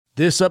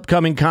This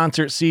upcoming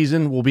concert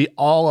season will be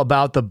all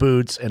about the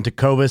boots, and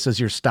Tecovas is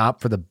your stop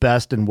for the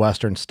best in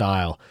Western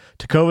style.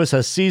 Tecovas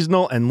has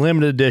seasonal and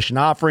limited edition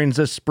offerings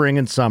this spring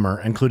and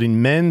summer,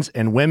 including men's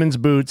and women's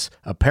boots,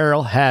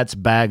 apparel, hats,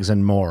 bags,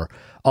 and more.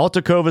 All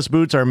Tecovas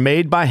boots are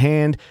made by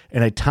hand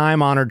in a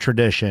time-honored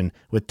tradition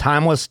with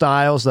timeless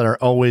styles that are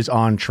always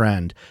on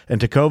trend. And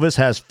Tecovas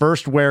has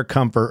first wear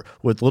comfort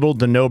with little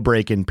to no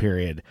break-in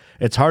period.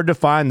 It's hard to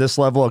find this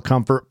level of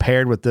comfort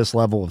paired with this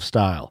level of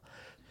style.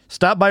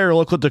 Stop by your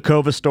local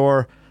Tecovas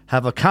store,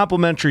 have a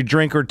complimentary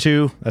drink or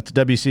two, that's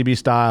WCB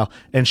style,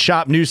 and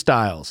shop new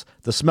styles.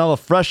 The smell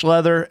of fresh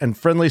leather and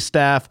friendly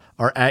staff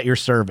are at your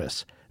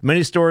service.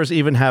 Many stores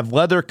even have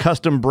leather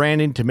custom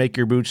branding to make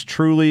your boots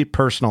truly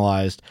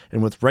personalized.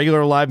 And with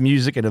regular live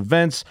music and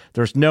events,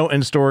 there's no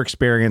in-store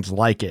experience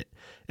like it.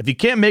 If you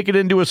can't make it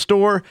into a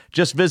store,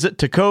 just visit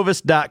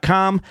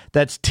tecovas.com.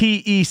 That's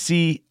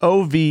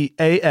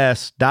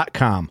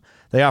TECOVAS.com.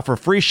 They offer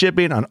free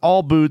shipping on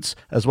all boots,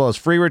 as well as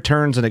free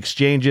returns and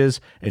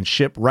exchanges, and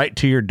ship right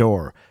to your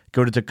door.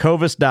 Go to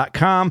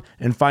tecovas.com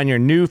and find your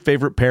new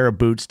favorite pair of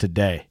boots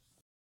today.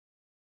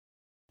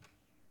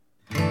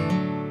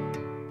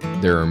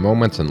 There are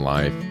moments in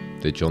life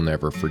that you'll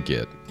never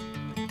forget.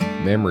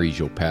 Memories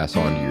you'll pass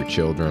on to your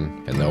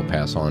children, and they'll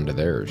pass on to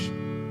theirs.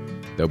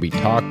 They'll be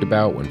talked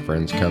about when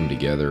friends come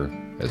together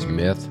as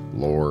myth,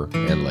 lore,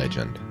 and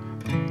legend.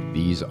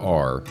 These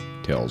are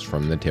Tales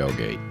from the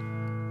Tailgate.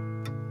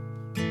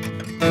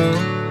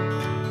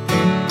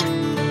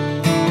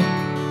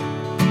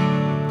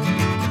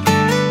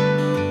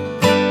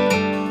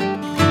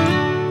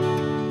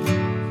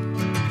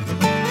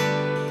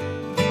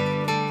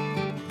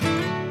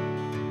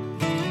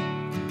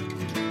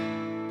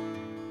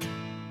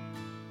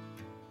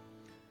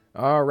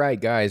 All right,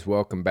 guys,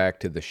 welcome back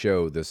to the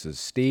show. This is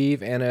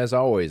Steve, and as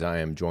always, I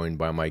am joined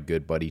by my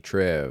good buddy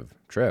Trev.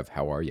 Trev,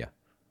 how are you?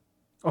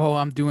 Oh,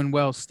 I'm doing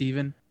well,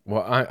 Steven.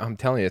 Well, I'm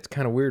telling you, it's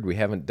kind of weird. We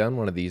haven't done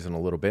one of these in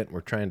a little bit. We're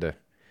trying to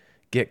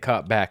get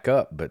caught back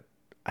up, but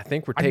I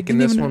think we're taking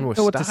this one with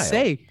style. I didn't even know what to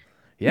say.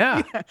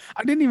 Yeah.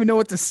 I didn't even know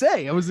what to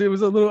say. I was a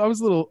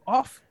little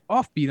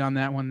offbeat on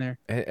that one there.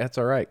 That's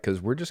all right,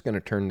 because we're just going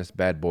to turn this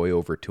bad boy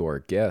over to our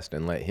guest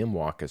and let him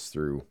walk us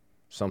through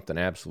something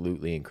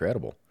absolutely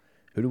incredible.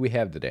 Who do we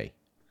have today?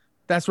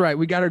 That's right.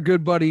 We got our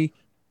good buddy,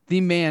 the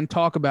man,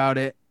 talk about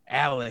it,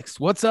 Alex.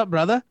 What's up,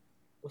 brother?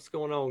 What's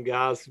going on,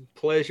 guys?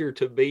 Pleasure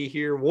to be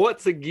here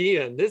once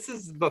again. This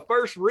is the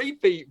first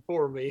repeat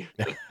for me.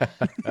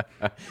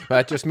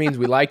 That just means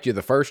we liked you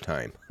the first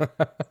time.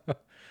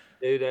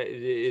 Dude,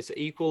 it's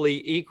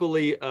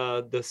equally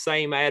the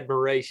same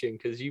admiration,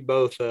 because you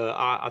both,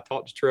 I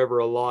talk to Trevor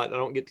a lot. I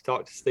don't get to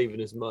talk to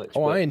Steven as much.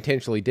 Oh, I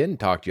intentionally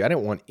didn't talk to you. I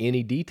didn't want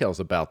any details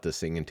about this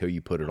thing until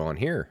you put it on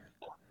here.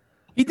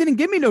 He didn't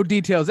give me no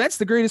details. That's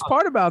the greatest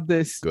part about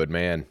this. Good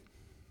man.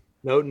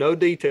 No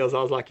details.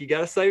 I was like, you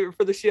got to save it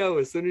for the show.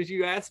 As soon as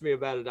you asked me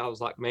about it, I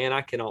was like, man,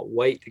 I cannot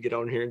wait to get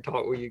on here and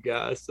talk with you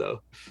guys.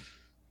 So,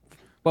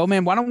 well,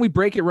 man, why don't we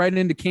break it right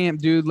into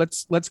camp, dude?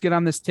 Let's get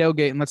on this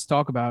tailgate and let's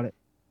talk about it.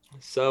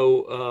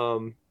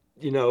 So,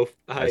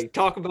 hey,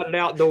 talk about it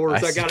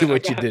outdoors. I got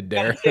what you did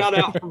there. Shout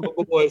out from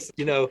the boys.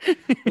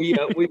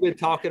 We've been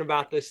talking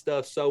about this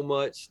stuff so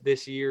much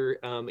this year.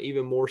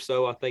 Even more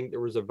so, I think there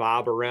was a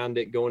vibe around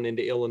it going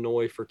into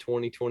Illinois for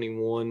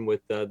 2021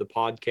 with the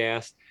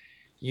podcast.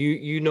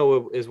 You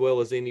know as well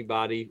as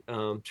anybody,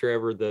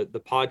 Trevor,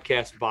 the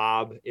podcast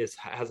vibe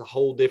has a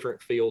whole different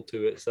feel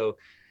to it. So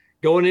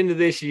going into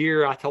this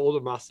year, I told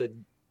him at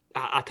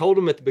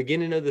the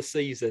beginning of the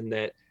season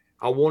that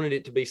I wanted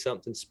it to be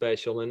something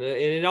special. And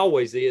it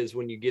always is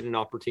when you get an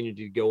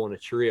opportunity to go on a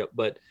trip.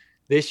 But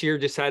this year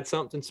just had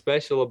something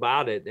special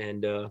about it.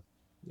 And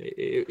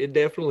it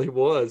definitely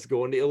was.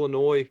 Going to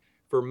Illinois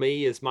for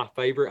me is my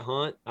favorite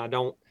hunt. I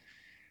don't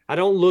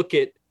look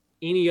at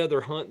any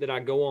other hunt that I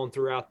go on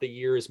throughout the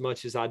year as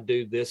much as I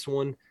do this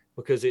one,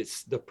 because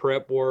it's the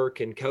prep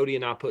work, and Cody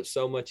and I put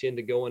so much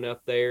into going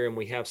up there, and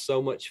we have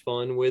so much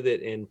fun with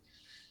it. And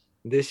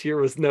this year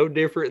was no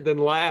different than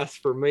last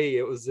for me.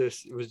 It was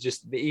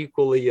just the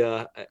equally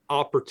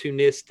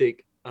opportunistic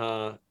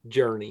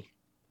journey.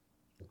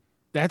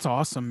 That's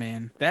awesome,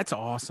 man. That's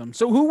awesome.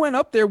 So who went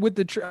up there with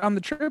on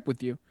the trip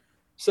with you?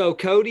 So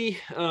Cody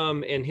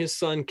and his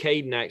son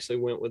Caden actually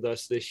went with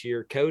us this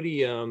year.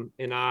 Cody and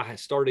I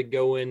started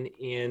going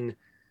in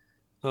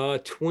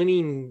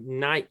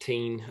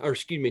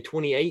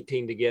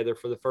 2018 together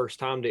for the first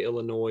time to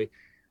Illinois.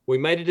 We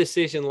made a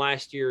decision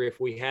last year, if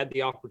we had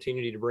the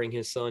opportunity to bring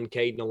his son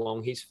Caden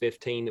along, he's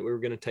 15, that we were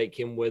going to take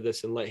him with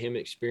us and let him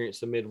experience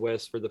the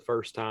Midwest for the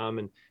first time.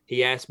 And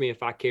he asked me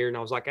if I cared, and I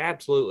was like,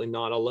 absolutely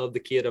not. I love the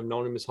kid. I've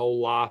known him his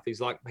whole life.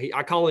 He's like,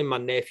 I call him my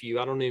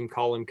nephew. I don't even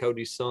call him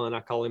Cody's son. I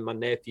call him my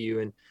nephew.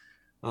 And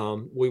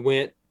we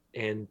went,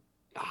 and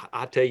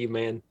I tell you,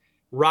 man,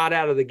 right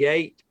out of the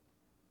gate,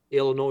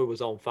 Illinois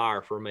was on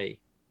fire for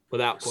me,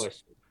 without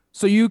question.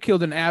 So you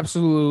killed an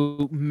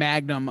absolute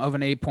magnum of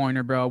an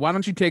 8-pointer, bro. Why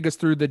don't you take us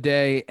through the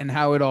day and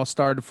how it all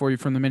started for you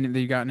from the minute that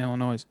you got in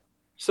Illinois?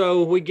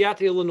 So we got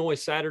to Illinois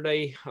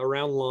Saturday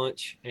around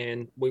lunch,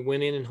 and we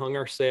went in and hung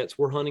our sets.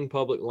 We're hunting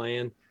public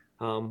land.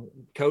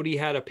 Cody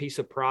had a piece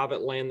of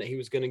private land that he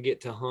was going to get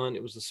to hunt.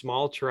 It was a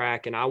small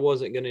track, and I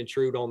wasn't going to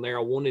intrude on there.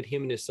 I wanted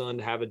him and his son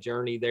to have a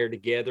journey there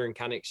together and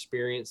kind of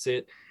experience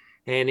it.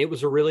 And it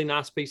was a really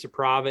nice piece of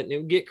private, and it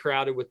would get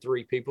crowded with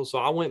 3 people. So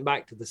I went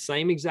back to the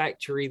same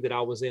exact tree that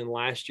I was in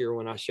last year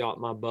when I shot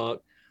my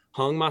buck,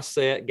 hung my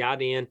set,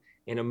 got in,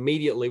 and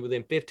immediately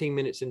within 15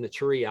 minutes in the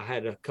tree, I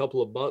had a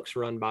couple of bucks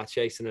run by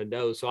chasing a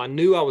doe. So I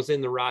knew I was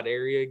in the right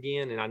area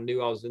again, and I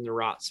knew I was in the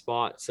right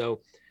spot. So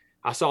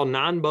I saw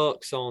 9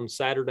 bucks on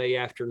Saturday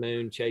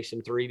afternoon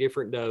chasing 3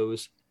 different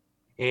does.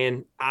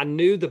 And I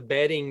knew the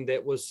bedding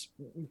that was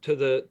to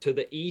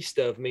the east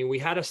of me. We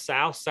had a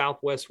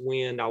southwest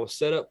wind. I was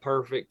set up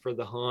perfect for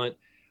the hunt.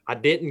 I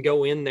didn't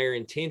go in there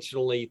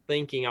intentionally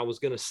thinking I was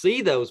going to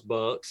see those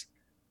bucks,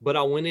 but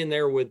I went in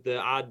there with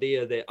the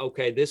idea that,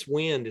 okay, this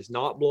wind is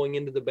not blowing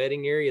into the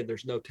bedding area.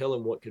 There's no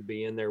telling what could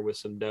be in there with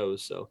some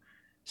does. So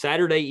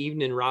Saturday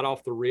evening, right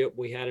off the rip,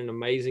 we had an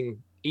amazing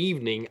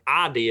evening.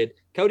 I did.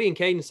 Cody and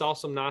Caden saw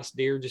some nice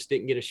deer, just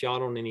didn't get a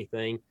shot on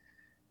anything.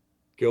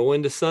 Go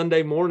into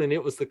Sunday morning,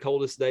 it was the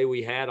coldest day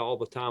we had all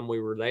the time we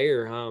were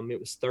there. It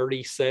was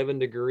 37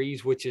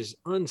 degrees, which is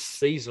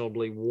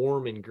unseasonably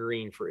warm and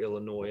green for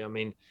Illinois. I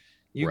mean,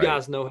 you Right.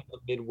 guys know how the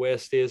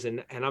Midwest is,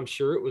 and I'm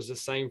sure it was the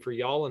same for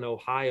y'all in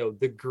Ohio.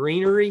 The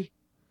greenery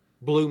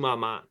blew my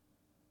mind.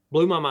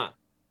 Blew my mind.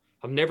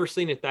 I've never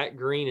seen it that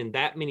green and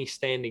that many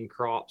standing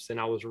crops, and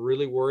I was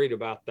really worried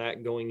about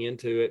that going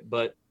into it.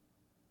 But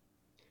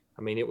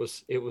I mean, it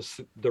was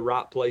the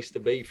right place to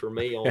be for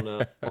me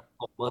on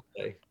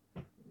Monday.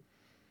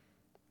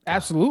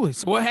 Absolutely.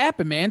 So what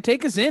happened, man?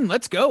 Take us in.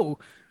 Let's go.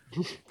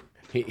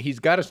 He's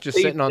got us just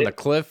sitting on the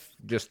cliff,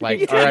 just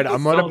like, all right,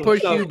 I'm going to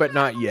push you, but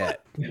not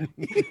yet.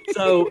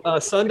 So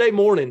Sunday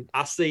morning,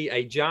 I see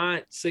a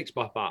giant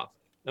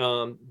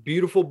 6x5.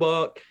 Beautiful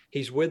buck.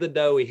 He's with a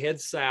doe. He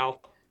heads south,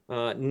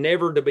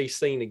 never to be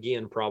seen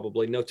again,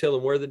 probably. No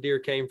telling where the deer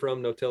came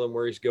from, no telling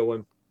where he's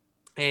going.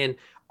 And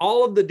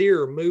all of the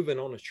deer are moving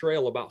on a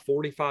trail about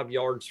 45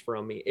 yards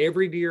from me.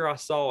 Every deer I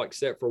saw,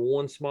 except for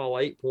one small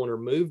 8-pointer,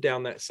 moved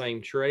down that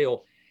same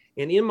trail.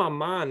 And in my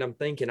mind, I'm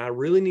thinking, I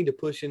really need to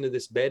push into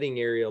this bedding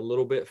area a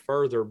little bit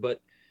further.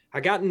 But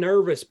I got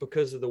nervous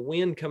because of the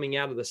wind coming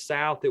out of the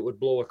south. It would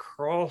blow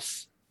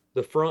across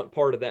the front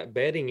part of that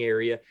bedding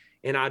area.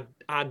 And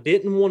I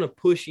didn't want to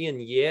push in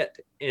yet.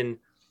 And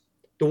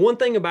the one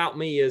thing about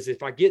me is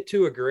if I get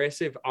too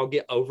aggressive, I'll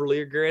get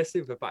overly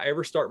aggressive. If I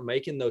ever start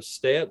making those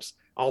steps,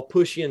 I'll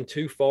push in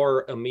too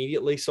far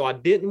immediately. So I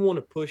didn't want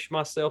to push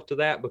myself to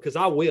that because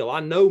I will. I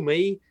know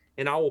me,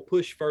 and I will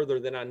push further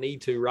than I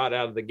need to right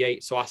out of the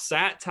gate. So I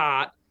sat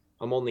tight.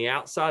 I'm on the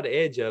outside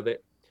edge of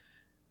it.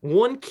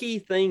 One key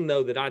thing,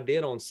 though, that I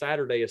did on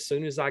Saturday, as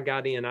soon as I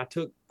got in,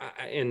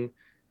 and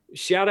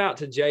shout out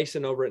to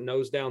Jason over at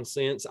Nose Down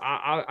Scents.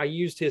 I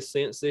used his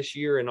scents this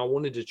year, and I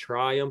wanted to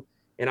try them.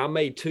 And I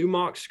made 2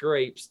 mock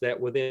scrapes that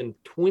within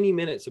 20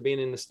 minutes of being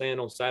in the stand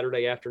on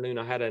Saturday afternoon,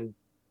 I had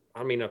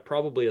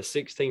probably a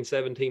 16,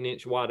 17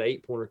 inch wide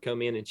 8-pointer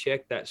come in and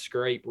check that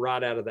scrape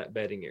right out of that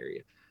bedding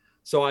area.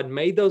 So I'd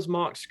made those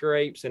mock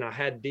scrapes, and I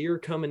had deer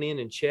coming in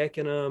and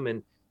checking them.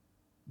 And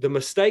the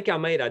mistake I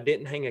made, I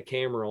didn't hang a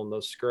camera on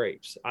those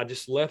scrapes. I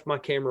just left my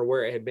camera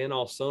where it had been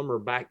all summer,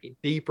 back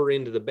deeper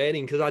into the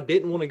bedding, because I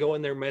didn't want to go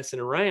in there messing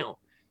around.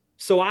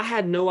 So I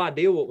had no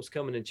idea what was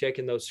coming and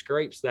checking those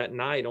scrapes that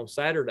night on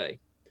Saturday.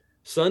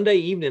 Sunday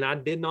evening, I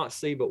did not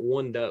see but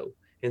one doe.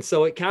 And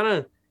so it kind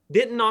of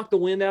didn't knock the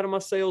wind out of my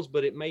sails,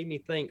 but it made me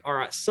think, all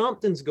right,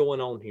 something's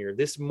going on here.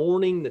 This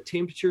morning, the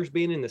temperatures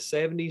being in the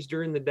 70s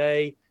during the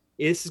day,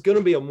 this is going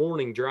to be a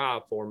morning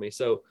drive for me.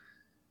 So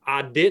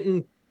I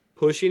didn't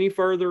push any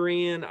further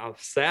in. I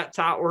sat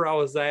tight where I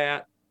was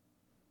at.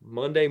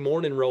 Monday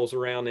morning rolls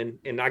around,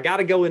 and I got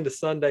to go into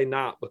Sunday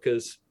night,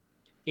 because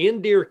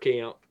in deer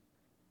camp,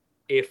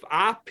 if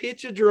I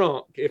pitch a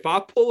drunk, if I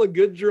pull a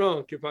good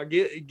drunk, if I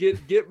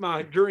get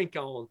my drink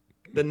on,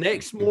 the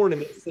next morning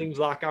it seems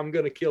like I'm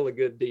going to kill a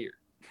good deer.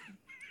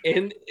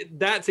 And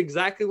that's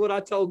exactly what I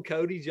told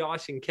Cody,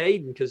 Josh, and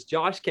Caden, because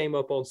Josh came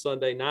up on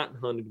Sunday night and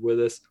hunted with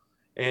us.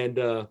 And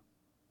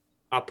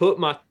I put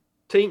my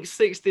Tink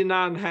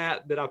 69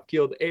 hat that I've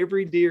killed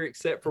every deer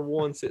except for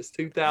one since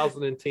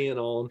 2010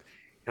 on.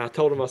 And I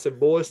told him, I said,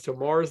 boys,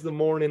 tomorrow's the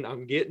morning.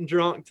 I'm getting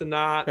drunk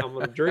tonight. I'm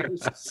going to drink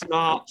some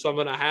schnapps. I'm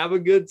going to have a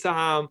good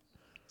time.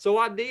 So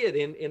I did.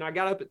 And I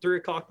got up at 3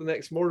 o'clock the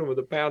next morning with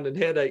a pounding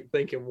headache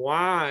thinking,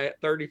 why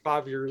at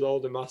 35 years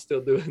old am I still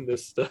doing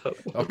this stuff?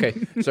 Okay,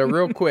 so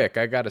real quick,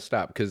 I got to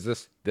stop, because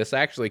this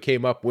actually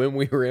came up when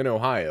we were in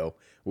Ohio.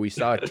 We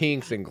saw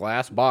tinks in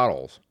glass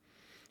bottles.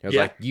 I was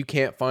like, you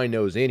can't find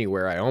those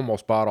anywhere. I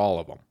almost bought all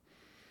of them.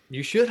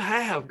 You should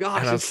have.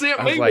 Gosh, I it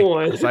sent me like,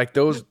 one. It's like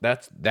those.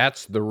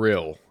 That's the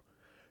real.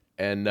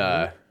 And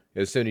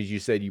as soon as you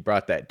said you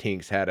brought that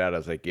Tinks hat out, I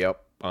was like,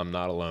 yep, I'm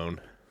not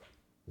alone.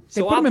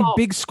 They put them in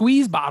big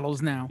squeeze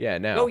bottles now. Yeah,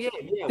 now. Oh, yeah.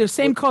 They're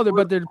same color,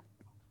 but they're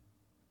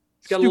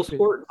It's got a little Stupid.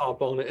 squirt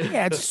top on it.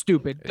 Yeah, it's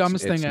stupid.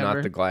 Dumbest it's thing not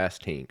ever. the glass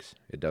tanks.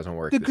 It doesn't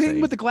work The the thing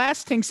same. with the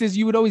glass tanks is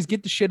you would always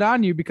get the shit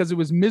on you because it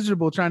was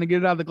miserable trying to get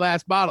it out of the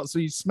glass bottle. So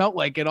you smelt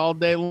like it all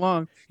day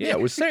long. Yeah,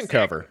 it was scent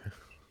cover.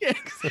 Yeah,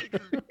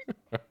 exactly.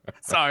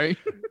 Sorry.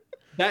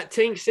 That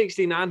Tink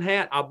 69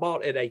 hat I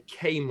bought at a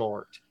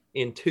Kmart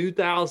in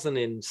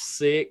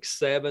 2006,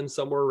 7,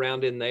 somewhere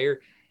around in there.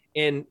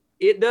 And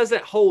it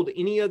doesn't hold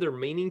any other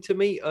meaning to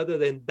me other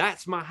than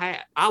that's my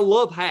hat. I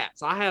love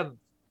hats. I have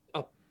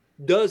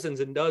dozens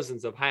and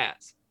dozens of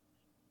hats.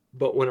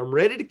 But when I'm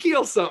ready to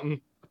kill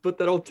something, I put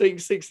that old Tink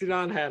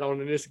 69 hat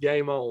on and it's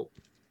game on.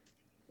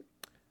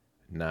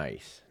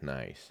 Nice.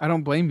 I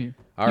don't blame you.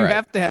 All you right.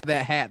 have to have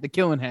that hat, the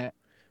killing hat.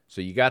 So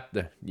you got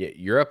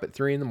you're up at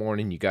 3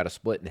 a.m. You got a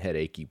splitting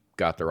headache. You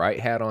got the right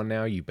hat on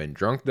now. You've been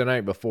drunk the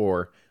night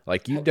before.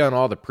 Like, you've done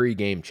all the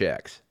pregame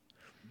checks.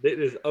 It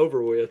is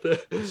over with.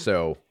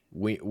 So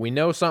we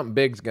know something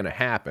big's going to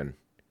happen.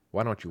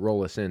 Why don't you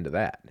roll us into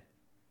that?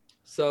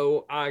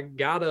 So I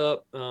got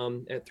up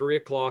at 3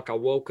 o'clock. I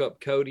woke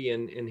up Cody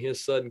and his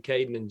son,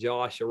 Caden and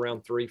Josh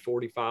around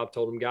 3:45,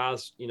 told them,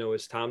 guys,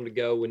 it's time to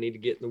go. We need to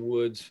get in the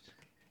woods.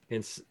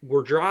 And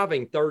we're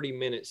driving 30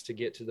 minutes to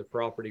get to the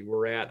property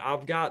we're at.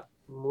 I've got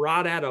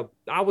right at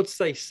I would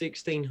say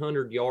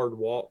 1,600 yard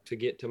walk to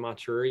get to my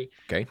tree.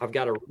 Okay. I've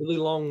got a really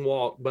long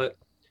walk, but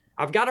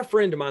I've got a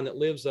friend of mine that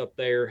lives up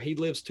there. He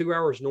lives 2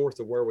 hours north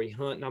of where we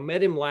hunt. And I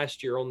met him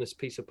last year on this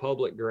piece of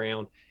public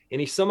ground.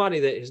 And he's somebody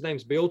his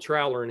name's Bill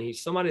Trowler. And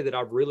he's somebody that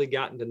I've really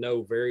gotten to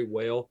know very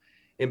well.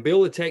 And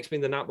Bill had texted me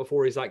the night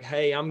before. He's like,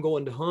 hey, I'm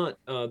going to hunt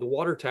the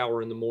water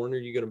tower in the morning.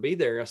 Are you going to be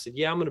there? I said,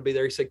 yeah, I'm going to be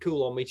there. He said,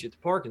 cool, I'll meet you at the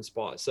parking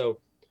spot. So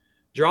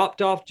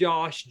dropped off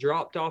Josh,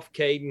 dropped off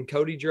Caden.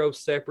 Cody drove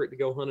separate to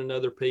go hunt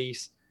another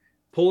piece,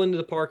 pull into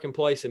the parking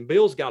place. And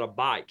Bill's got a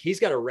bike. He's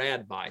got a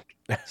rad bike.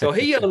 So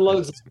he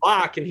unloads his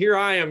bike. And here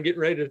I am getting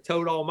ready to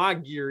tote all my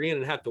gear in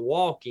and have to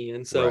walk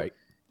in. So right.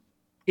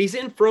 He's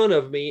in front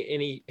of me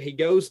and he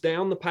goes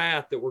down the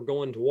path that we're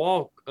going to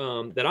walk,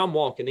 that I'm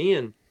walking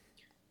in.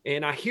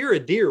 And I hear a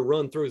deer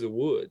run through the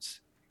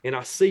woods and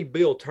I see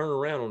Bill turn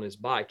around on his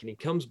bike and he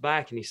comes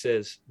back and he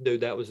says,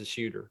 dude, that was a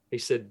shooter. He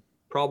said,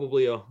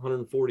 probably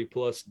 140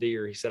 plus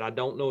deer. He said, I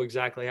don't know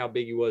exactly how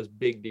big he was.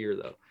 Big deer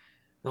though.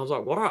 And I was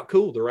like, well, all right,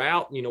 cool. They're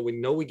out. We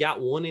know we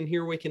got one in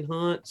here we can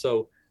hunt.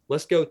 So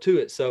let's go to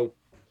it. So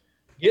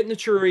get in the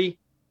tree,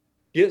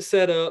 get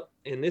set up.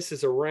 And this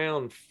is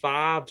around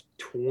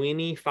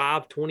 5:20,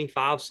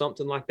 5:25,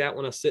 something like that.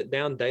 When I sit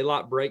down,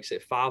 daylight breaks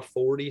at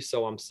 5:40.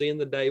 So I'm seeing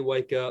the day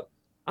wake up.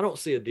 I don't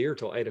see a deer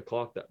till 8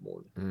 o'clock that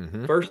morning.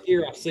 Mm-hmm. First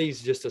deer I see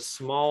is just a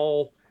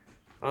small,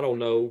 I don't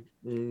know,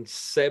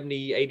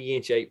 70, 80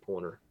 inch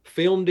 8-pointer.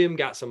 Filmed him,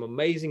 got some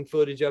amazing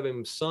footage of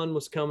him. Sun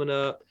was coming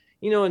up,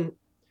 and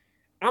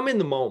I'm in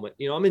the moment,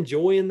 I'm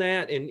enjoying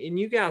that. And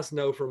you guys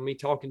know from me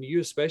talking to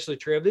you, especially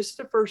Trev, this is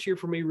the first year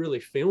for me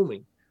really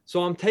filming.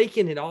 So I'm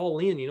taking it all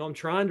in, I'm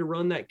trying to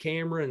run that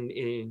camera and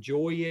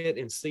enjoy it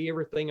and see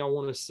everything I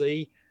want to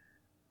see,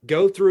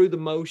 go through the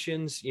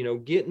motions,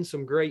 getting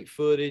some great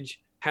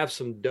footage, have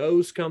some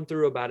does come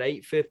through about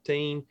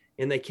 8:15.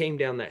 And they came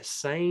down that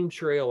same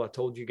trail I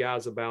told you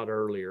guys about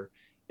earlier.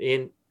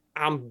 And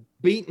I'm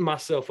beating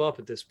myself up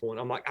at this point.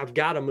 I'm like, I've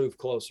got to move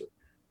closer.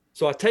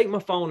 So I take my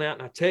phone out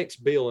and I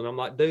text Bill and I'm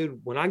like, dude,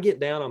 when I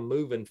get down, I'm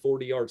moving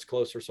 40 yards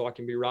closer so I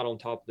can be right on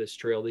top of this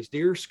trail. These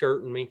deer are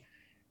skirting me.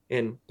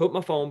 And put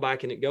my phone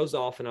back and it goes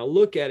off. And I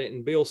look at it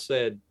and Bill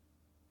said,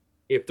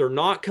 if they're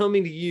not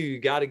coming to you, you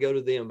got to go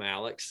to them,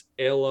 Alex.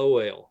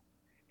 LOL.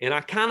 And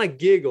I kind of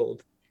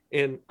giggled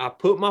and I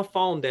put my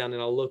phone down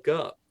and I look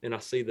up and I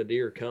see the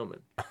deer coming.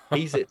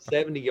 He's at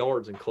 70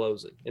 yards and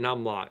closing. And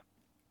I'm like,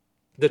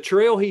 the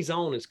trail he's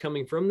on is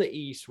coming from the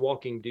east,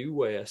 walking due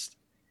west.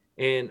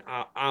 And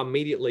I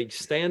immediately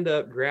stand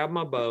up, grab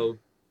my bow,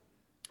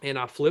 and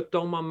I flipped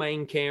on my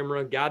main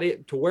camera, got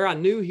it to where I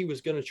knew he was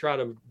going to try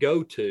to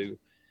go to,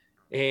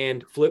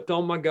 and flipped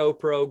on my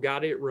GoPro,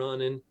 got it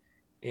running,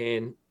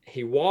 and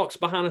he walks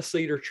behind a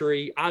cedar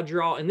tree. I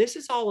draw, and this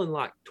is all in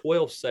like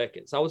 12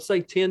 seconds. I would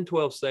say 10,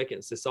 12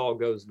 seconds, this all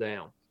goes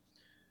down.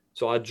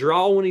 So I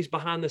draw when he's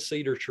behind the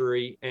cedar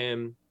tree,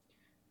 and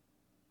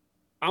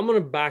I'm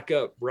going to back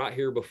up right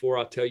here before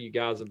I tell you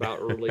guys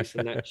about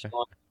releasing that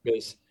shot,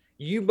 because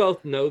you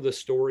both know the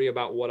story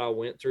about what I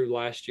went through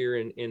last year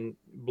in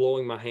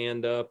blowing my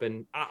hand up.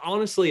 And I,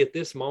 honestly, at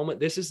this moment,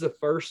 this is the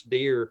first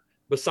deer,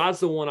 besides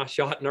the one I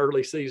shot in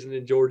early season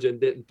in Georgia and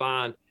didn't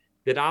find,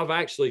 that I've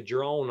actually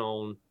drawn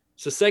on.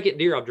 It's the second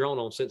deer I've drawn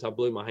on since I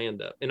blew my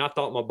hand up. And I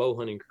thought my bow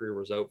hunting career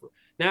was over.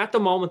 Now, at the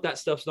moment, that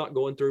stuff's not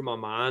going through my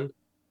mind,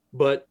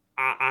 but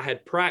I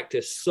had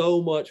practiced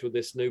so much with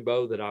this new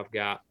bow that I've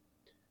got.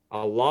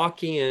 I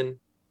lock in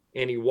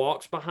and he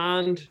walks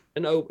behind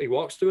he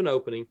walks through an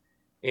opening,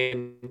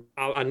 and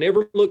I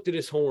never looked at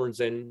his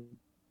horns. And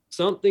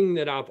something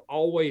that I've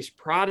always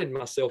prided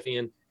myself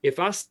in, if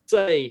I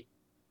say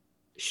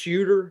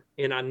shooter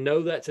and I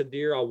know that's a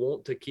deer I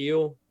want to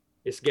kill,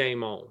 it's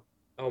game on.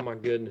 Oh my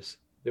goodness.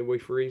 Did we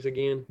freeze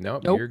again?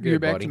 Nope, Nope, you're good, you're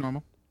back buddy. to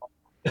normal.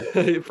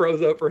 It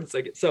froze up for a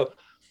second. So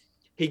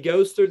he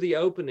goes through the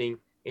opening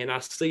and I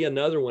see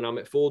another one. I'm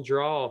at full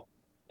draw.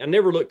 I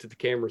never looked at the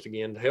cameras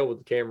again. To hell with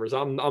the cameras.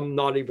 I'm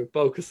not even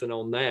focusing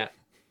on that.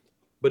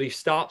 But he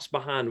stops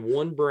behind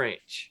one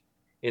branch,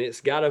 and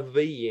it's got a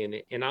V in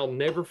it. And I'll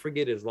never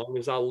forget as long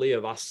as I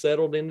live. I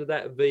settled into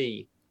that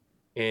V,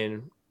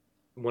 and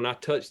when I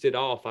touched it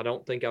off, I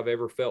don't think I've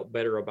ever felt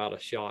better about a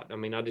shot. I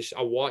mean, I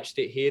watched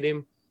it hit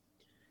him,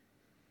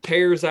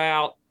 tears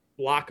out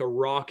like a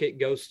rocket,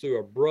 goes through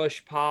a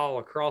brush pile,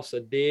 across a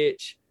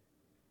ditch,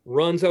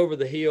 runs over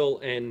the hill,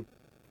 and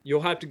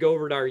you'll have to go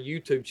over to our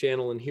YouTube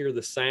channel and hear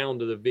the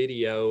sound of the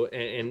video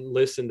and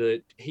listen to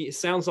it. It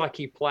sounds like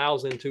he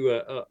plows into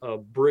a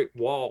brick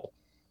wall.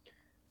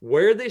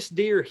 Where this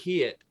deer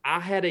hit, I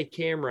had a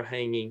camera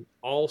hanging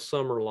all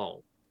summer long.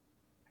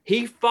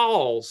 He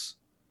falls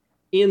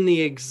in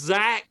the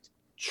exact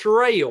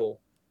trail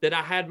that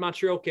I had my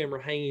trail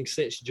camera hanging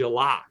since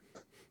July.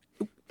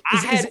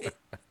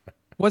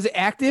 Was it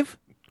active?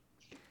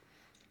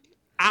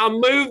 I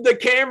moved the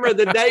camera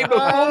the day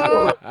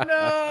before.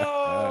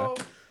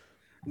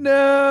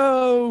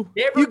 No.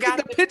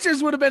 The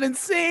pictures would have been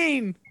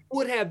insane.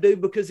 Would have, dude,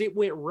 because it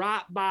went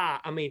right by.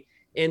 I mean,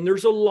 and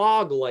there's a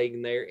log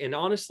laying there. And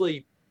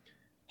honestly,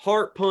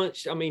 heart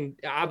punched. I mean,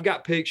 I've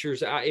got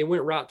pictures. It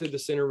went right through the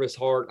center of his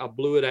heart. I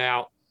blew it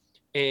out.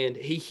 And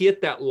he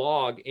hit that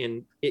log,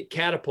 and it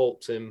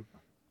catapults him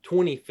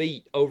 20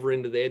 feet over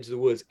into the edge of the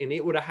woods. And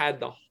it would have had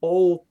the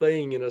whole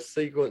thing in a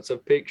sequence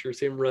of pictures,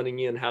 him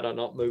running in, had I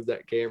not moved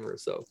that camera.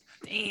 So,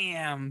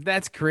 damn,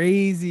 that's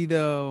crazy,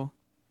 though.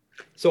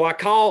 So I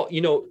call,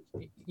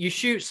 you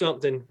shoot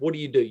something. What do?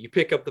 You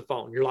pick up the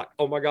phone. You're like,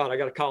 oh, my God, I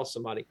got to call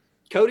somebody.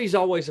 Cody's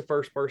always the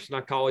first person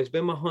I call. He's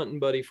been my hunting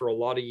buddy for a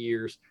lot of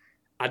years.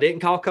 I didn't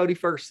call Cody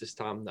first this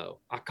time, though.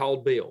 I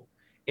called Bill.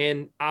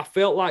 And I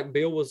felt like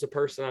Bill was the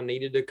person I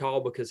needed to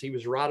call because he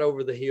was right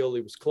over the hill.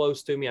 He was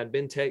close to me. I'd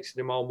been texting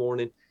him all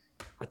morning.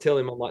 I tell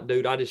him, I'm like,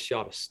 dude, I just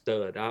shot a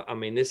stud. I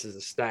mean, this is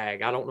a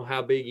stag. I don't know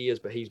how big he is,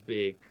 but he's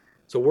big.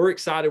 So we're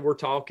excited. We're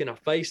talking. I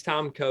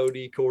FaceTime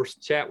Cody, of course,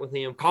 chat with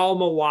him, call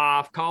my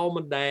wife, call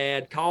my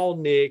dad, call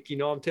Nick.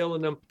 I'm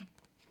telling them.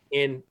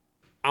 And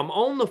I'm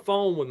on the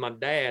phone with my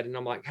dad, and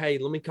I'm like, hey,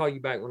 let me call you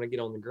back when I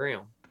get on the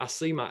ground. I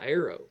see my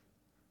arrow.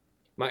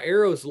 My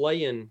arrow's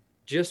laying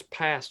just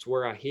past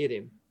where I hit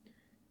him.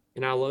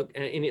 And I look,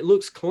 and it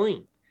looks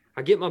clean.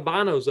 I get my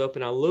binos up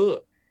and I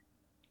look.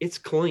 It's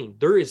clean.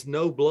 There is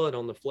no blood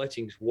on the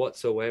fletchings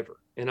whatsoever.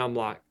 And I'm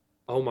like,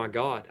 oh my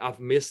God, I've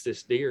missed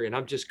this deer. And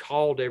I've just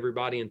called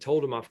everybody and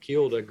told them I've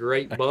killed a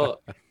great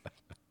buck.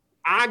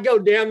 I go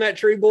down that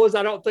tree, boys.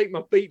 I don't think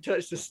my feet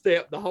touched the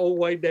step the whole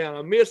way down.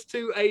 I missed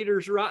 2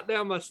 aiders right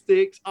down my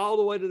sticks all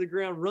the way to the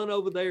ground, run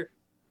over there.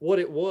 What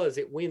it was,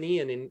 it went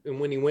in. And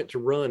when he went to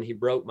run, he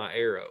broke my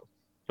arrow.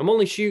 I'm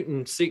only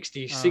shooting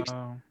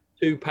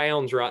 62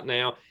 pounds right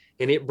now,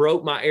 and it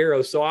broke my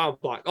arrow. So I'm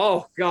like,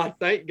 oh God,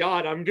 thank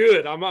God, I'm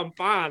good. I'm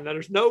fine.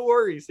 There's no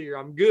worries here.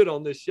 I'm good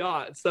on this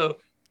shot. So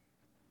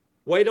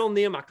wait on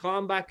them. I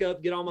climb back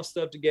up, get all my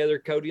stuff together.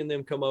 Cody and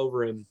them come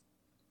over, and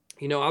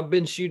I've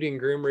been shooting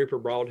Grim Reaper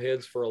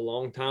broadheads for a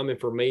long time, and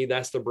for me,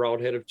 that's the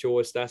broadhead of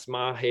choice. That's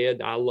my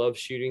head. I love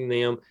shooting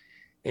them,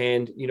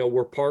 and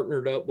we're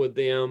partnered up with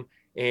them.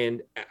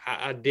 And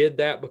I did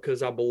that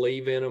because I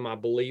believe in them. I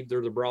believe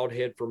they're the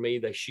broadhead for me.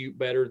 They shoot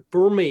better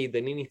for me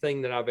than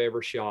anything that I've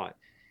ever shot.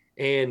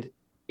 And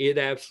it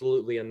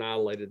absolutely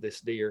annihilated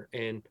this deer.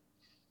 And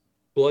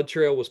blood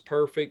trail was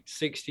perfect,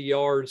 60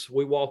 yards.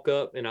 We walk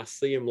up, and I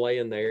see him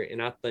laying there,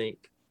 and I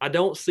think, I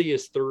don't see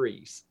his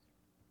threes.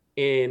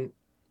 And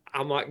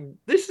I'm like,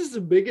 this is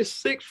the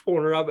biggest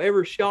 6-pointer I've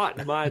ever shot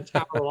in my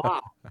entire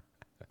life.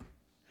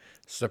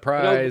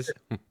 Surprise.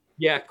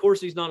 Yeah, of course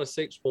he's not a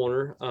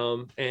 6-pointer.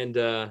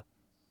 Man,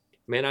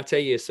 I tell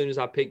you, as soon as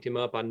I picked him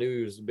up, I knew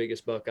he was the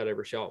biggest buck I'd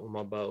ever shot with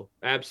my bow.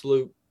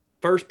 Absolute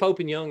first Pope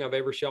and Young I've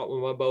ever shot with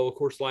my bow. Of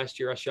course, last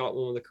year I shot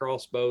one with a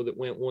crossbow that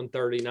went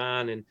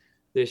 139, and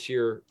this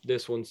year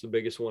this one's the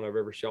biggest one I've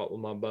ever shot with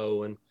my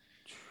bow. And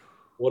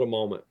what a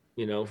moment,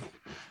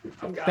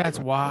 That's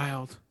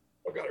wild.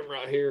 I've got him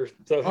right here.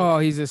 So, oh,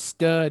 he's a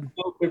stud.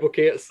 Most people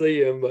can't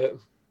see him, but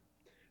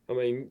I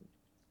mean,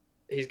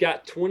 he's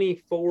got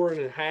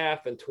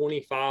 24.5 and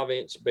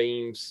 25-inch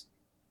beams,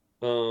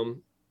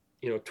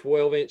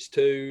 12-inch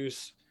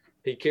twos.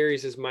 He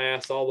carries his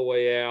mass all the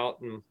way out.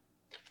 And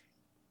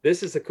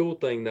this is the cool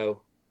thing,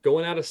 though.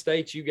 Going out of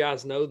state, you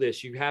guys know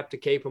this. You have to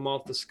cape them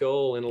off the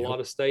skull in a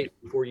lot of states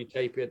before you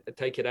take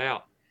it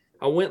out.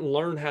 I went and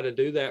learned how to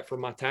do that for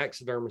my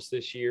taxidermist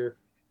this year.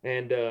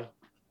 And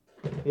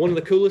one of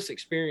the coolest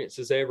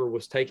experiences ever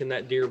was taking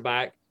that deer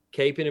back,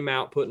 caping him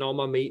out, putting all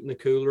my meat in the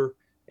cooler,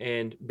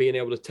 and being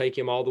able to take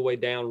him all the way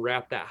down,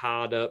 wrap that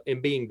hide up,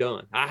 and being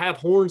done. I have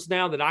horns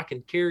now that I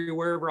can carry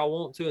wherever I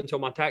want to until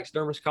my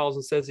taxidermist calls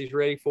and says he's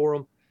ready for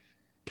them.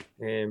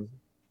 And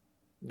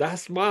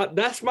that's my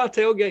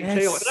tailgate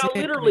tale.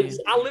 And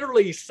I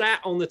literally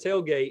sat on the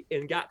tailgate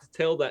and got to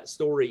tell that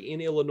story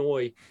in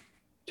Illinois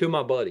to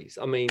my buddies.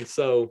 I mean,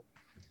 so.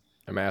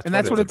 And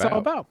that's what it's all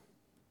about.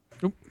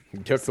 You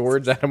took the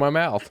words out of my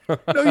mouth.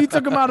 No, you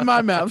took them out of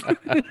my mouth.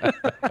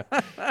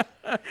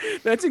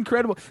 That's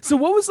incredible. So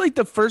what was like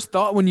the first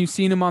thought when you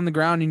seen him on the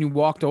ground and you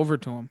walked over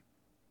to him?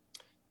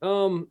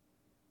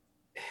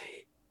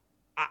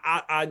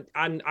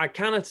 I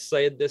kind of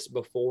said this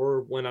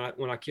before when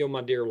I killed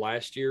my deer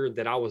last year,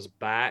 that I was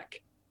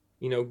back,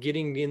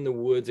 getting in the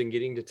woods and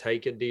getting to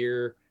take a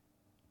deer.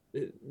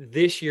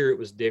 This year it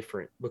was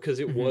different because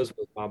it was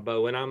with my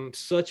bow, and I'm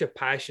such a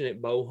passionate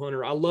bow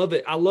hunter. I love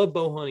it. I love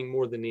bow hunting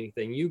more than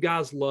anything. You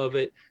guys love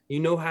it.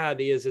 You know how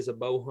it is as a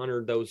bow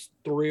hunter, those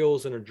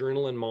thrills and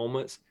adrenaline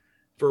moments.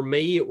 For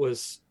me, it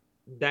was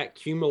that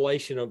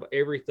accumulation of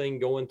everything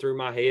going through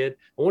my head.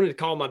 I wanted to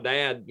call my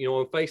dad,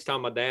 and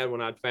FaceTime my dad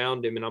when I'd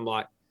found him, and I'm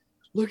like,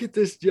 look at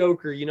this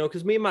joker,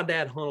 because me and my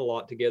dad hunt a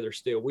lot together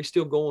still. We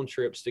still go on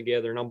trips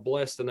together, and I'm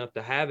blessed enough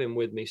to have him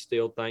with me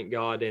still, thank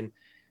God. And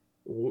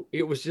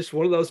it was just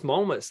one of those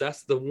moments.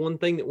 That's the one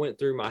thing that went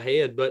through my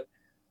head. But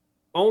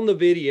on the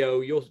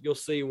video, you'll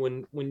see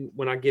when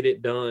I get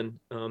it done.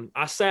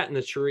 I sat in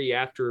the tree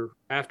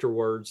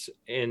afterwards,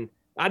 and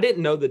I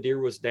didn't know the deer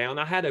was down.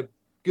 I had a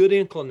good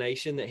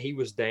inclination that he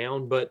was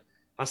down, but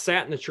I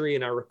sat in the tree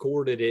and I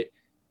recorded it.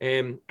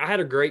 And I had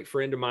a great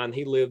friend of mine.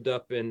 He lived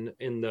up in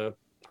the,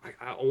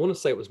 I want to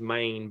say it was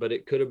Maine, but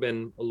it could have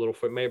been a little,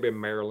 maybe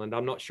Maryland.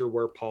 I'm not sure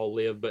where Paul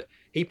lived, but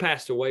he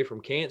passed away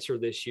from cancer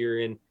this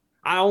year. And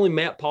I only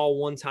met Paul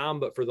one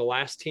time, but for the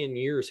last 10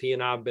 years, he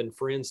and I have been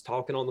friends,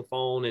 talking on the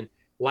phone. And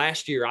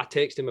last year I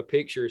texted him a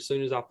picture as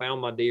soon as I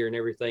found my deer and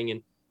everything.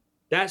 And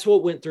that's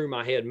what went through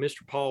my head.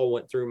 Mr. Paul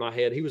went through my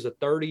head. He was a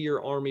 30-year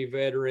Army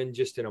veteran,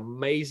 just an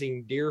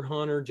amazing deer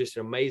hunter, just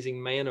an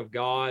amazing man of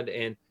God.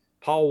 And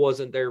Paul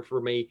wasn't there for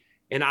me.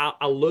 And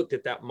I looked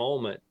at that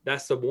moment.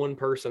 That's the one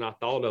person I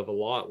thought of a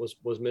lot was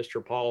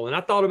Mr. Paul. And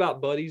I thought about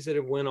buddies that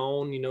have went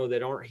on,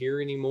 that aren't here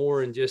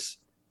anymore, and just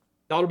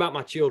thought about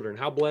my children,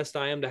 how blessed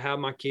I am to have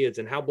my kids,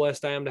 and how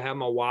blessed I am to have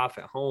my wife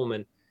at home.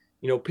 And,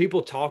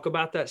 people talk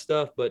about that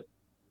stuff, but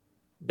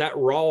that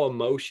raw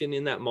emotion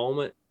in that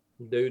moment,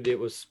 dude,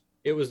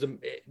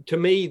 to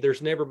me,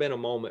 there's never been a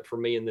moment for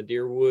me in the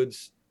deer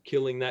woods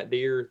killing that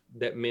deer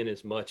that meant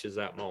as much as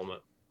that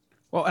moment.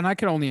 Well, and I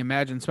can only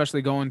imagine,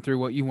 especially going through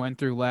what you went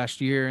through last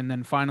year, and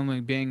then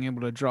finally being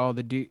able to draw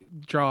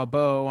a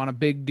bow on a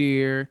big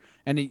deer,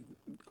 and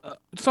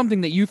something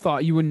that you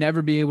thought you would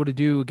never be able to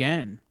do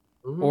again,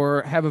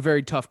 or have a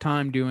very tough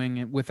time doing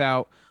it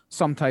without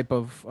some type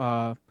of,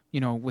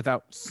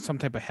 without some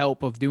type of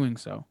help of doing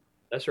so.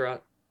 That's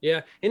right.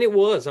 Yeah. And it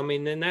was,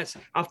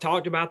 I've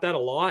talked about that a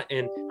lot,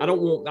 and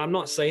I'm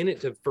not saying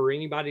it for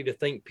anybody to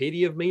think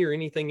pity of me or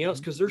anything else,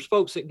 because there's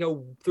folks that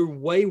go through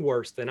way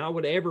worse than I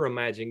would ever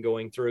imagine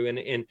going through.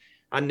 And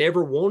I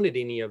never wanted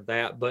any of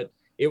that, but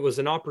it was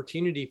an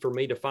opportunity for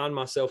me to find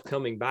myself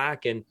coming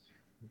back. And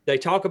they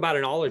talk about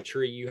an olive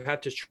tree. You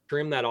have to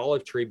trim that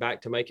olive tree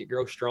back to make it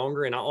grow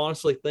stronger. And I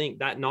honestly think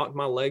that knocked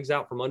my legs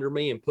out from under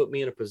me and put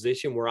me in a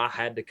position where I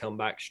had to come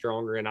back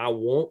stronger, and I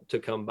want to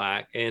come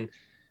back. And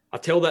I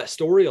tell that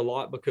story a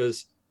lot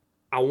because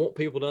I want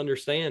people to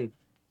understand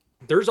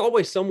there's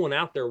always someone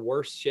out there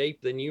worse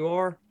shape than you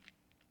are.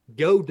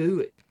 Go do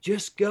it.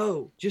 Just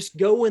go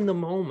in the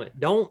moment.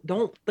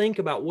 Don't think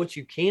about what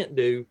you can't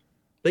do.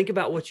 Think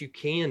about what you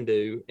can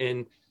do.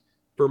 And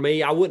for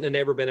me, I wouldn't have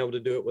never been able to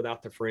do it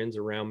without the friends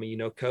around me.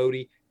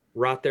 Cody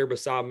right there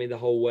beside me the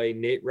whole way,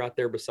 Nick right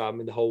there beside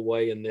me the whole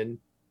way. And then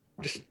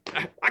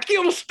I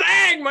killed a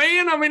stag,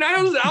 man.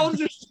 I was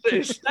just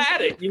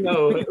ecstatic,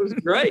 it was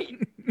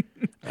great.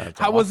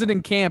 How was it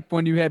in camp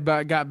when you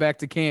got back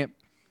to camp?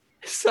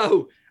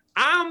 So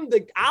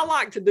I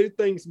like to do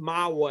things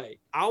my way.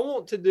 I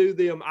want to do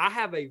them. I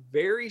have a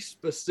very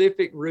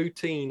specific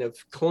routine of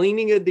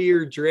cleaning a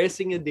deer,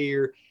 dressing a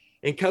deer.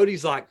 And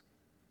Cody's like,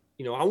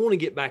 I want to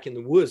get back in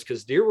the woods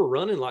because deer were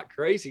running like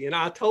crazy. And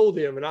I told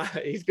him, and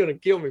he's going to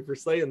kill me for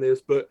saying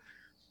this, but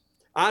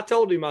I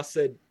told him, I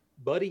said,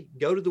 buddy,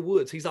 go to the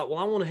woods. He's like, well,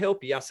 I want to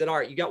help you. I said, all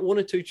right, you got one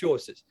of two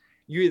choices.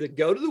 You either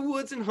go to the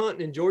woods and hunt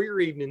and enjoy your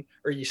evening,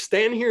 or you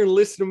stand here and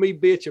listen to me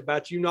bitch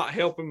about you not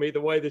helping me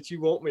the way that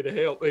you want me to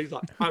help. He's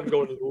like, I'm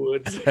going to the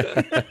woods.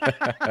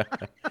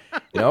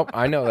 Nope,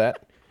 I know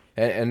that.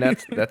 And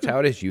that's how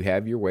it is. You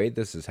have your way.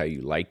 This is how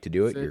you like to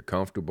do it. You're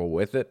comfortable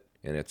with it,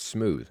 and it's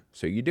smooth.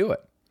 So you do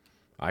it.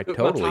 I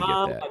totally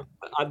get that.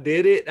 I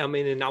did it.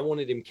 And I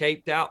wanted him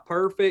caped out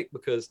perfect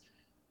because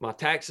my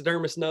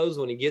taxidermist knows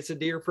when he gets a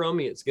deer from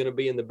me, it's going to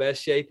be in the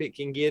best shape it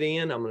can get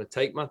in. I'm going to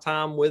take my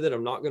time with it.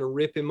 I'm not going to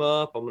rip him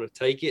up. I'm going to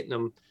take it.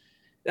 And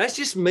that's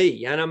just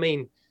me. And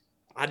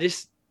I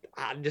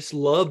just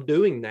love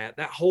doing that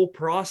whole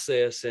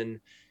process. And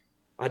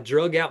I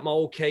drug out my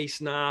old case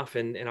knife,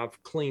 and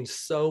I've cleaned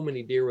so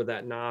many deer with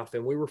that knife.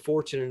 And we were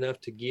fortunate enough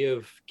to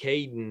give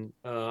Caden,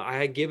 I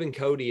had given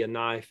Cody a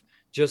knife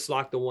just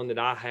like the one that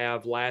I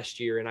have last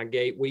year. And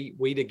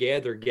we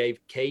together gave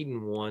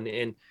Caden one.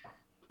 And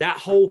that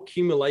whole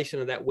accumulation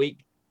of that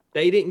week,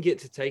 they didn't get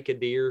to take a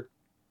deer,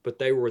 but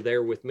they were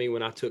there with me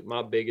when I took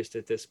my biggest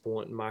at this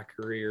point in my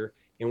career.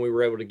 And we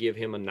were able to give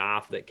him a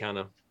knife that kind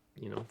of,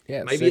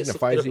 it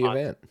signifies the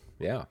event.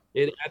 Yeah,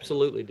 it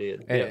absolutely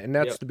did. And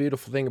that's the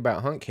beautiful thing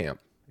about hunt camp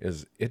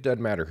is it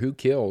doesn't matter who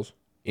kills.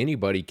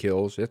 Anybody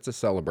kills, it's a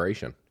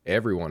celebration.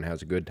 Everyone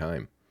has a good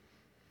time.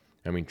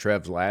 I mean,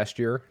 Trev's last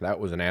year, that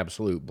was an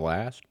absolute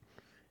blast.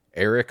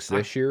 Eric's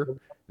this year,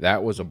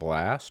 that was a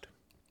blast.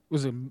 It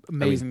was an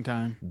amazing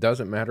time.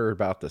 Doesn't matter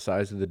about the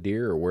size of the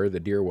deer or where the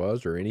deer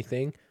was or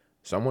anything.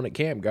 Someone at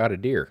camp got a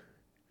deer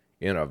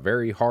in a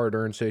very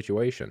hard-earned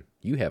situation.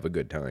 You have a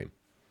good time.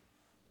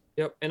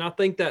 Yep, and I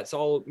think that's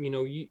all.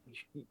 You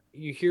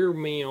hear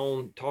me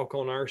talk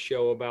on our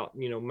show about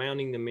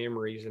mounting the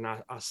memories, and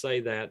I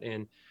say that,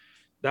 and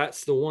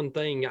that's the one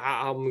thing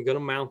I'm going to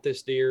mount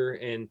this deer,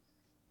 and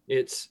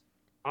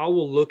I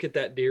will look at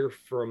that deer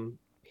from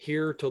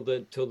here till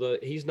the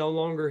he's no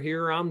longer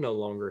here, I'm no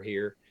longer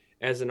here,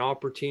 as an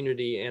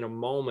opportunity and a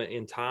moment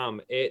in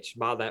time etched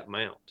by that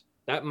mount.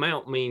 That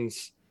mount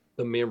means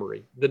the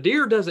memory. The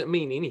deer doesn't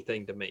mean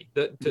anything to me.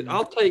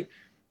 I'll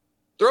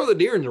throw the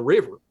deer in the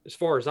river as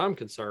far as I'm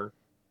concerned,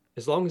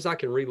 as long as I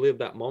can relive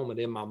that moment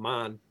in my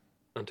mind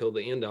until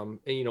the end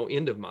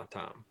of my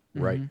time.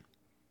 Right. Mm-hmm.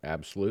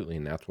 Absolutely.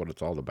 And that's what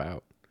it's all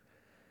about.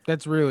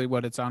 That's really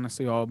what it's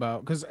honestly all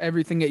about. Because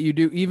everything that you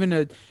do, even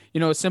as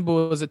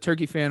simple as a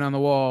turkey fan on the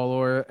wall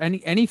or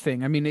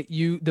anything. I mean,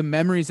 the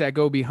memories that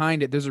go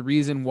behind it. There's a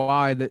reason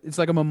why that it's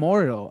like a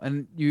memorial.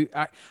 And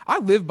I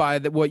live by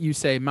what you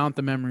say. Mount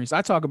the memories.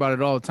 I talk about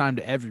it all the time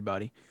to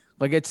everybody.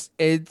 Like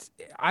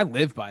I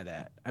live by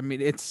that. I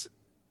mean, it's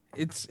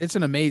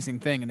an amazing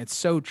thing, and it's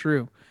so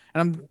true.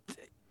 And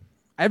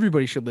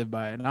everybody should live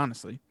by it,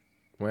 honestly.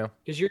 Well,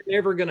 because you're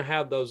never going to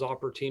have those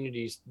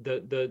opportunities.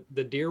 The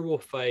deer will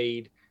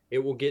fade. It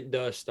will get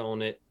dust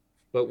on it.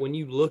 But when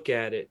you look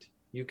at it,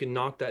 you can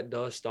knock that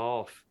dust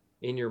off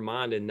in your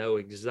mind and know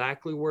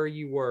exactly where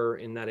you were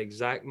in that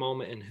exact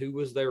moment and who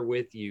was there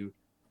with you.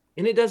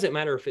 And it doesn't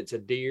matter if it's a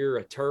deer,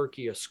 a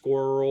turkey, a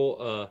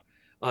squirrel,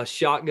 a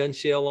shotgun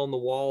shell on the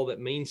wall that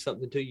means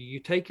something to you. You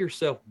take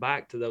yourself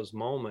back to those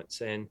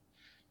moments. And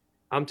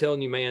I'm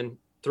telling you, man,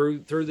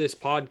 through this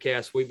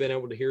podcast, we've been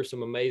able to hear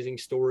some amazing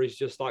stories,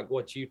 just like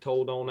what you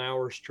told on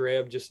ours,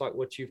 Trev, just like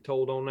what you've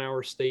told on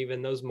ours, Steve.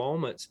 In those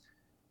moments,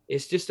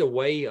 it's just a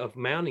way of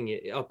mounting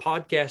it. A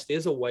podcast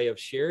is a way of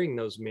sharing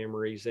those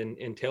memories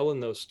and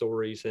telling those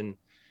stories. And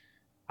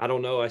I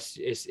don't know,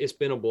 it's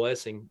been a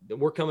blessing.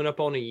 We're coming up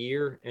on a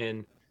year,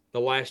 and the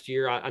last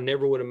year, I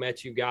never would have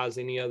met you guys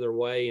any other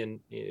way. And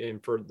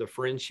for the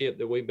friendship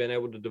that we've been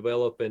able to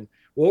develop and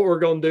what we're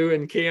going to do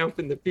in camp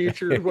in the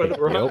future. Yep,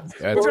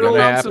 that's we're going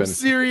to have some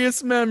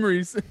serious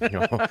memories.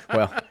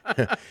 Well,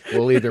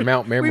 we'll either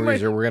mount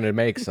memories or we're going to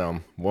make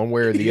some, one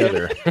way or the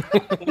other.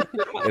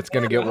 It's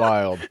going to get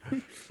wild.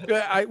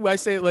 I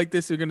say it like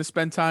this. You're going to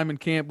spend time in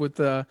camp with,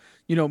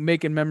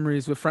 making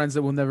memories with friends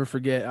that we'll never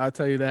forget. I'll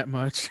tell you that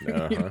much.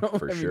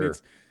 For sure.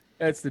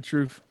 That's the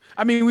truth.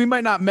 I mean, we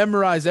might not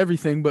memorize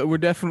everything, but we're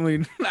definitely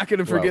not going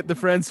to forget the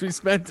friends we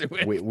spent it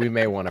with. We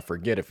may want to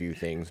forget a few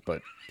things,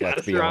 but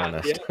let's be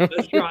honest. Yeah,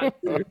 that's right.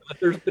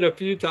 There's been a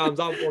few times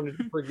I've wanted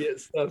to forget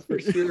stuff for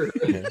sure.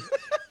 Yeah.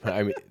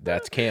 I mean,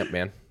 that's camp,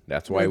 man.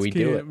 That's why we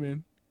do it.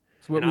 Man.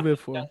 It's what we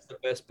live for. That's the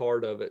best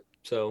part of it.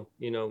 So,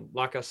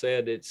 like I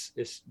said, it's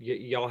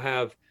y'all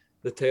have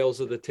the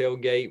Tales of the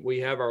Tailgate. We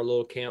have our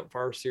little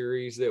campfire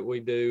series that we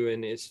do,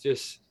 and it's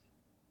just,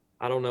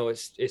 I don't know,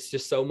 it's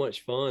just so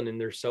much fun,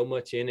 and there's so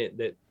much in it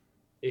that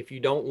if you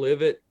don't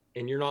live it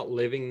and you're not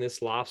living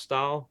this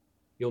lifestyle,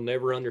 you'll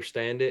never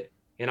understand it.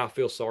 And I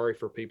feel sorry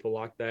for people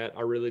like that.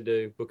 I really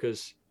do,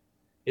 because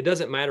it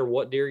doesn't matter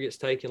what deer gets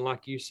taken,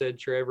 like you said,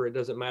 Trevor. It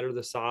doesn't matter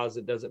the size.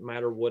 It doesn't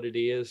matter what it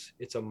is.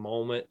 It's a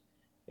moment,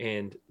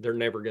 and they're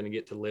never going to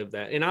get to live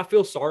that. And I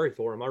feel sorry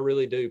for them. I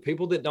really do.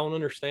 People that don't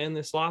understand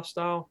this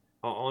lifestyle,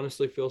 I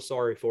honestly feel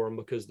sorry for them,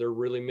 because they're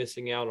really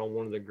missing out on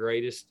one of the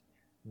greatest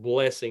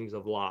blessings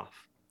of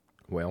life.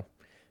 Well,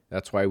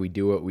 that's why we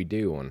do what we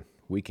do, and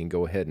we can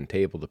go ahead and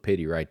table the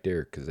pity right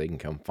there, because they can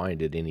come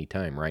find it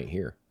anytime right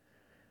here.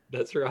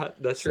 That's right.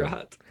 That's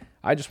right.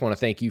 I just want to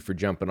thank you for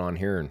jumping on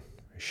here and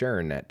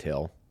sharing that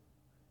tale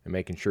and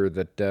making sure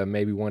that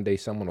maybe one day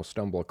someone will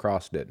stumble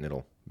across it and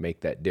it'll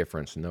make that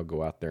difference, and they'll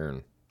go out there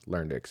and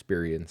learn to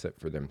experience it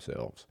for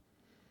themselves.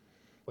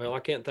 Well, I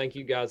can't thank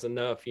you guys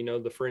enough.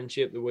 The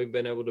friendship that we've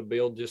been able to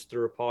build just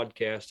through a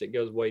podcast, it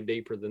goes way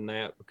deeper than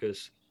that,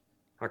 because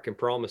I can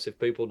promise if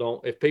people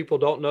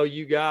don't know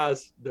you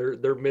guys,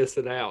 they're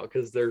missing out,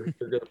 because they're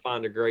going to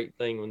find a great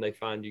thing when they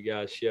find you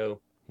guys' show.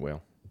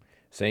 Well,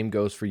 same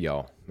goes for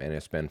y'all, man.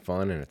 It's been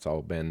fun, and it's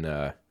all been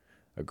a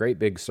great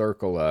big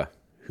circle.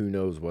 Who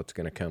knows what's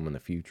going to come in the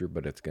future,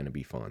 but it's going to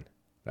be fun.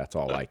 That's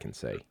all I can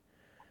say.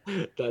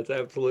 That's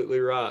absolutely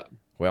right.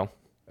 Well,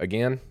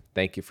 again,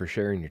 thank you for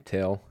sharing your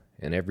tale,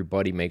 and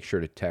everybody make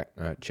sure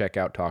to check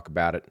out Talk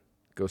About It.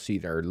 Go see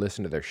or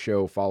listen to their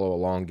show, follow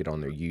along, get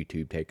on their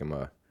YouTube, take them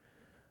a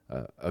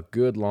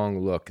good long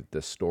look at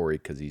this story,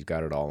 because he's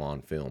got it all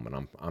on film,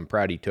 and I'm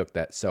proud he took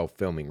that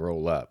self-filming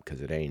role up,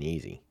 because it ain't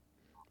easy.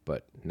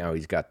 But now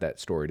he's got that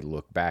story to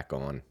look back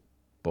on,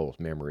 both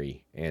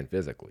memory and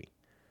physically.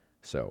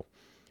 So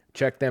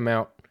check them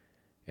out,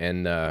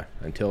 and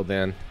until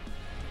then,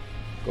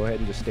 go ahead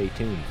and just stay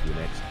tuned for the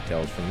next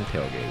Tales from the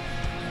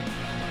Tailgate.